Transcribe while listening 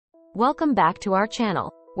Welcome back to our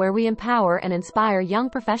channel, where we empower and inspire young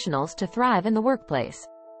professionals to thrive in the workplace.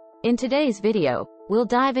 In today's video, we'll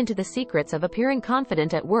dive into the secrets of appearing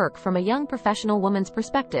confident at work from a young professional woman's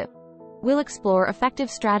perspective. We'll explore effective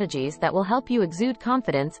strategies that will help you exude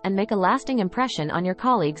confidence and make a lasting impression on your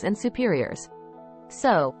colleagues and superiors.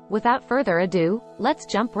 So, without further ado, let's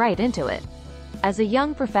jump right into it. As a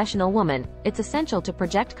young professional woman, it's essential to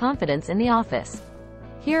project confidence in the office.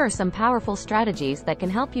 Here are some powerful strategies that can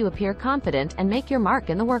help you appear confident and make your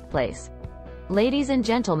mark in the workplace. Ladies and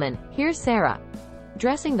gentlemen, here's Sarah.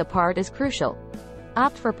 Dressing the part is crucial.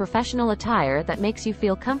 Opt for professional attire that makes you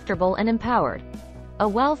feel comfortable and empowered. A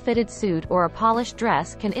well-fitted suit or a polished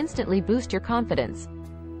dress can instantly boost your confidence.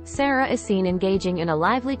 Sarah is seen engaging in a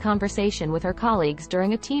lively conversation with her colleagues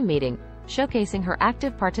during a team meeting, showcasing her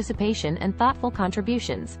active participation and thoughtful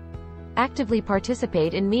contributions. Actively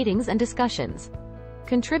participate in meetings and discussions.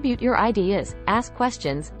 Contribute your ideas, ask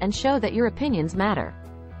questions, and show that your opinions matter.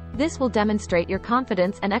 This will demonstrate your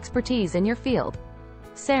confidence and expertise in your field.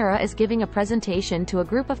 Sarah is giving a presentation to a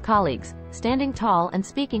group of colleagues, standing tall and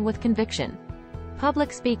speaking with conviction.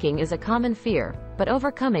 Public speaking is a common fear, but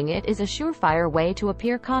overcoming it is a surefire way to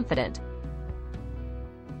appear confident.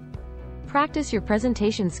 Practice your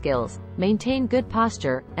presentation skills, maintain good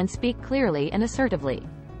posture, and speak clearly and assertively.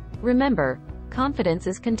 Remember, confidence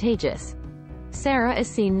is contagious. Sarah is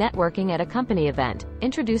seen networking at a company event,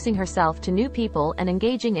 introducing herself to new people and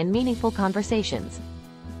engaging in meaningful conversations.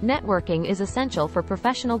 Networking is essential for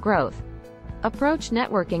professional growth. Approach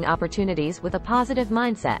networking opportunities with a positive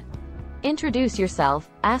mindset. Introduce yourself,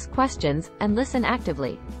 ask questions, and listen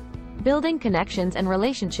actively. Building connections and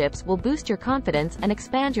relationships will boost your confidence and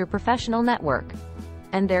expand your professional network.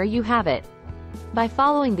 And there you have it. By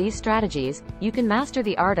following these strategies, you can master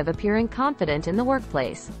the art of appearing confident in the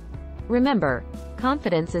workplace. Remember,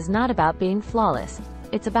 confidence is not about being flawless.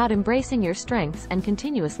 It's about embracing your strengths and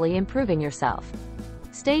continuously improving yourself.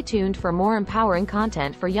 Stay tuned for more empowering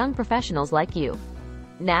content for young professionals like you.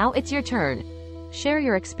 Now it's your turn. Share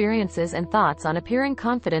your experiences and thoughts on appearing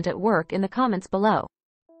confident at work in the comments below.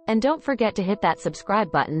 And don't forget to hit that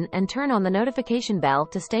subscribe button and turn on the notification bell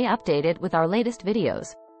to stay updated with our latest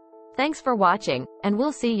videos. Thanks for watching, and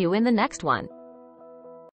we'll see you in the next one.